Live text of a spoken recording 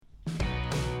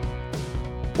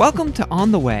Welcome to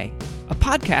On the Way, a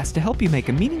podcast to help you make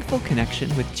a meaningful connection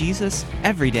with Jesus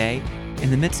every day in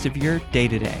the midst of your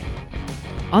day-to-day.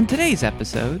 On today's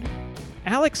episode,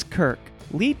 Alex Kirk,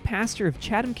 lead pastor of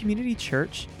Chatham Community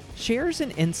Church, shares an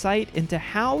insight into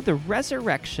how the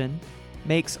resurrection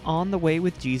makes On the Way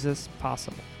with Jesus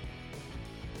possible.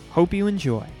 Hope you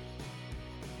enjoy.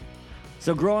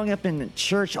 So growing up in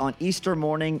church on Easter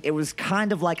morning, it was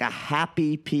kind of like a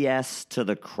happy PS to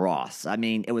the cross. I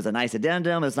mean, it was a nice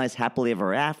addendum, it was nice happily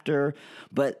ever after,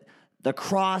 but the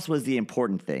cross was the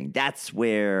important thing. That's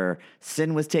where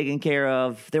sin was taken care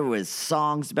of. There was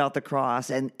songs about the cross,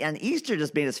 and Easter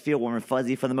just made us feel warm and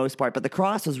fuzzy for the most part, but the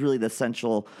cross was really the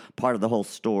central part of the whole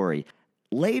story.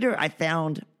 Later, I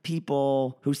found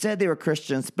people who said they were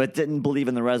Christians but didn't believe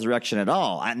in the resurrection at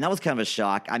all, and that was kind of a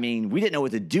shock. I mean, we didn't know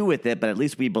what to do with it, but at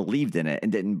least we believed in it and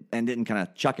didn't kind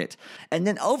of chuck it. And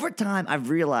then over time, I've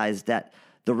realized that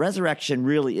the resurrection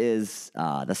really is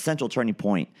the central turning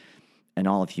point in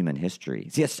all of human history.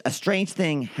 See, a strange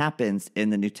thing happens in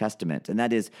the New Testament, and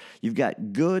that is you've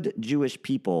got good Jewish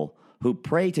people who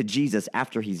pray to Jesus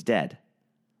after he's dead.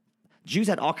 Jews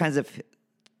had all kinds of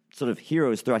sort of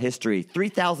heroes throughout history,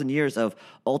 3,000 years of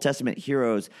Old Testament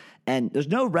heroes, and there's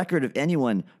no record of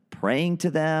anyone praying to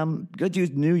them. Good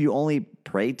Jews knew you only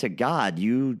prayed to God.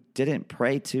 You didn't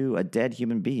pray to a dead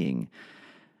human being.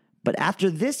 But after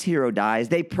this hero dies,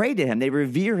 they pray to him, they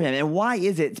revere him. And why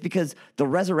is it? It's because the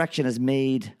resurrection has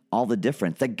made all the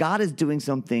difference, that God is doing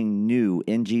something new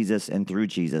in Jesus and through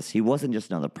Jesus. He wasn't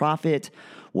just another prophet,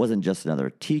 wasn't just another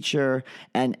teacher.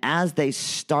 And as they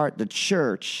start the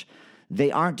church, they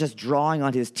aren't just drawing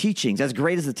on his teachings. As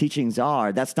great as the teachings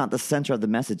are, that's not the center of the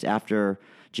message after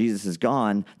Jesus is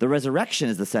gone. The resurrection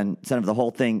is the center of the whole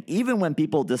thing, even when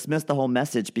people dismiss the whole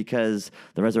message because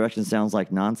the resurrection sounds like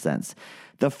nonsense.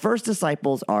 The first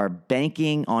disciples are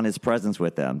banking on his presence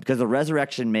with them because the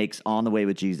resurrection makes On the Way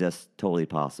with Jesus totally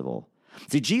possible.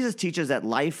 See, Jesus teaches that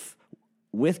life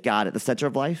with God at the center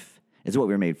of life is what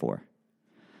we're made for.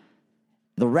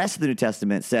 The rest of the New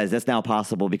Testament says that's now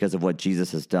possible because of what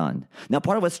Jesus has done. Now,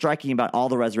 part of what's striking about all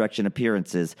the resurrection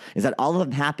appearances is that all of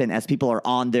them happen as people are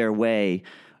on their way.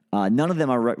 None of them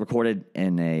are recorded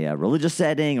in a religious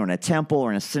setting or in a temple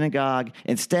or in a synagogue.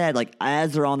 Instead, like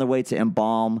as they're on their way to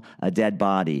embalm a dead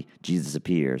body, Jesus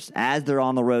appears. As they're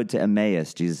on the road to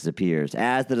Emmaus, Jesus appears.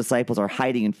 As the disciples are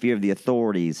hiding in fear of the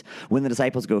authorities, when the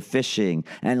disciples go fishing,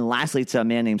 and lastly to a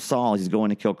man named Saul, he's going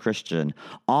to kill Christian.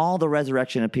 All the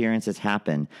resurrection appearances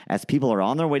happen as people are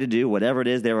on their way to do whatever it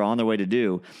is they were on their way to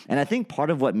do. And I think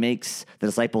part of what makes the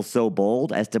disciples so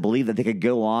bold as to believe that they could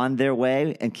go on their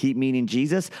way and keep meeting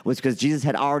Jesus was because Jesus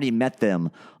had already met them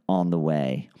on the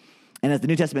way. And as the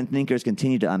New Testament thinkers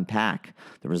continue to unpack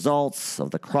the results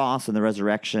of the cross and the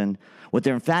resurrection, what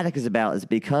they're emphatic is about is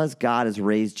because God has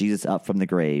raised Jesus up from the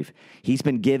grave, he's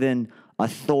been given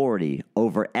authority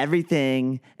over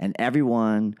everything and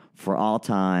everyone for all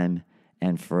time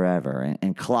and forever.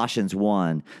 And Colossians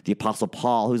 1, the Apostle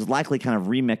Paul, who's likely kind of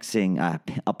remixing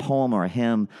a poem or a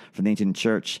hymn from the ancient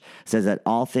church, says that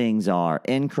all things are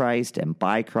in Christ and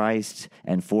by Christ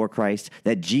and for Christ,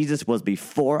 that Jesus was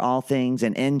before all things,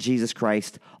 and in Jesus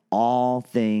Christ all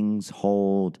things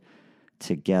hold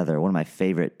together. One of my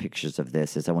favorite pictures of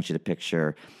this is I want you to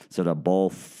picture sort of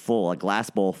a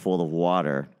glass bowl full of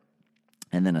water,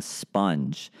 and then a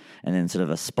sponge, and then sort of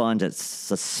a sponge that's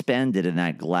suspended in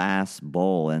that glass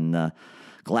bowl. And the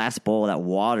glass bowl, that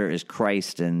water is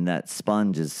Christ, and that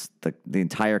sponge is the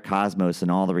entire cosmos and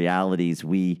all the realities.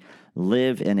 We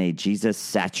live in a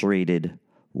Jesus-saturated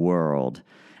world.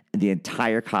 The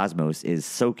entire cosmos is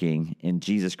soaking in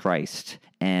Jesus Christ.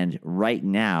 And right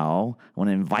now, I want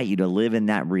to invite you to live in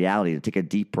that reality, to take a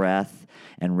deep breath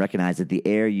and recognize that the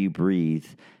air you breathe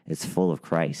is full of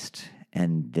Christ.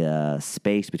 And the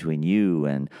space between you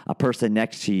and a person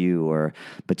next to you, or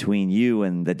between you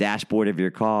and the dashboard of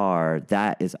your car,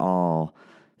 that is all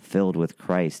filled with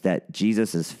Christ. That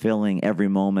Jesus is filling every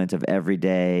moment of every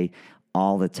day,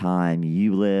 all the time.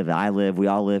 You live, I live, we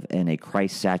all live in a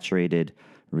Christ-saturated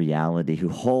reality who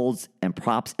holds and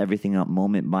props everything up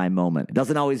moment by moment. It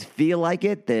doesn't always feel like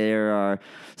it. There are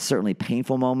certainly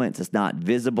painful moments. It's not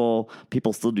visible.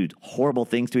 People still do horrible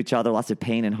things to each other, lots of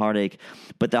pain and heartache.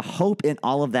 But the hope in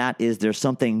all of that is there's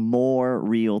something more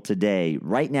real today,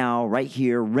 right now, right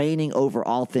here, reigning over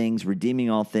all things, redeeming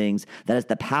all things, that has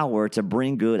the power to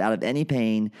bring good out of any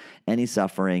pain, any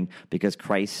suffering, because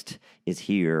Christ is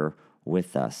here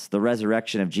with us. The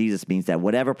resurrection of Jesus means that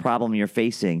whatever problem you're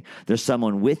facing, there's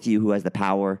someone with you who has the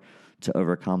power to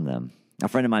overcome them. A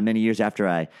friend of mine, many years after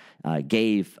I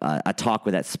gave a talk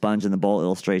with that sponge in the bowl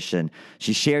illustration,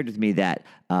 she shared with me that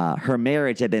her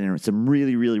marriage had been in some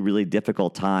really, really, really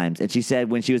difficult times. And she said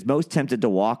when she was most tempted to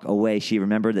walk away, she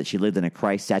remembered that she lived in a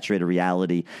Christ-saturated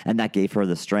reality, and that gave her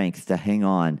the strength to hang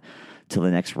on till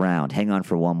the next round, hang on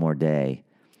for one more day.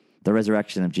 The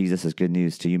resurrection of Jesus is good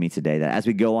news to you and me today, that as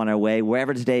we go on our way,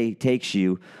 wherever today takes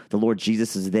you, the Lord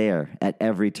Jesus is there at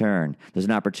every turn. There's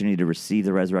an opportunity to receive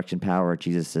the resurrection power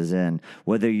Jesus is in.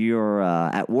 Whether you're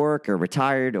at work or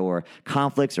retired or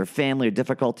conflicts or family or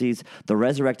difficulties, the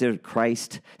resurrected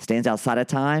Christ stands outside of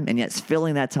time and yet it's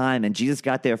filling that time, and Jesus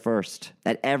got there first.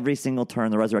 At every single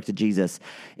turn, the resurrected Jesus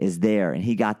is there, and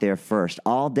he got there first.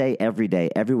 All day,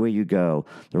 everywhere you go,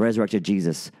 the resurrected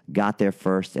Jesus got there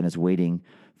first and is waiting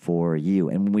for you.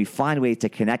 And when we find ways to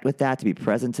connect with that, to be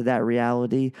present to that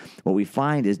reality, what we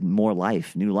find is more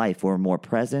life, new life. We're more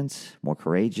present, more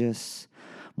courageous,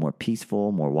 more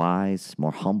peaceful, more wise,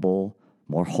 more humble,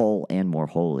 more whole, and more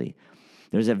holy.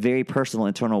 There's a very personal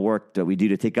internal work that we do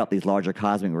to take up these larger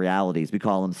cosmic realities. We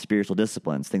call them spiritual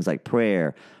disciplines, things like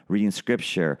prayer, reading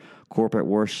scripture, corporate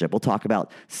worship. We'll talk about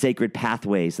sacred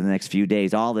pathways in the next few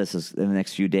days. All this is in the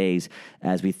next few days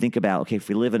as we think about, okay, if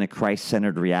we live in a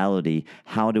Christ-centered reality,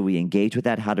 how do we engage with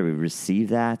that? How do we receive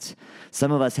that?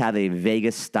 Some of us have a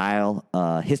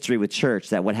Vegas-style history with church,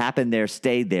 that what happened there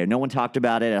stayed there. No one talked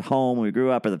about it at home when we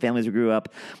grew up or the families we grew up.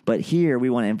 But here we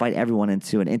want to invite everyone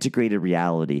into an integrated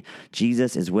reality.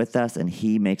 Jesus is with us, and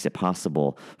he makes it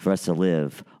possible for us to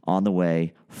live on the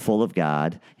way, full of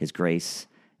God, his grace,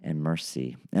 and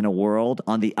mercy. In a world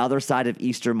on the other side of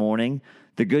Easter morning,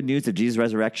 the good news of Jesus'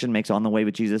 resurrection makes on the way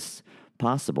with Jesus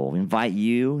possible. We invite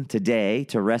you today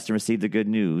to rest and receive the good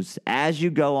news. As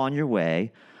you go on your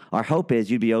way, our hope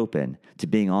is you'd be open to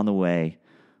being on the way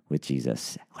with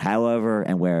Jesus, however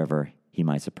and wherever he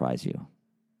might surprise you.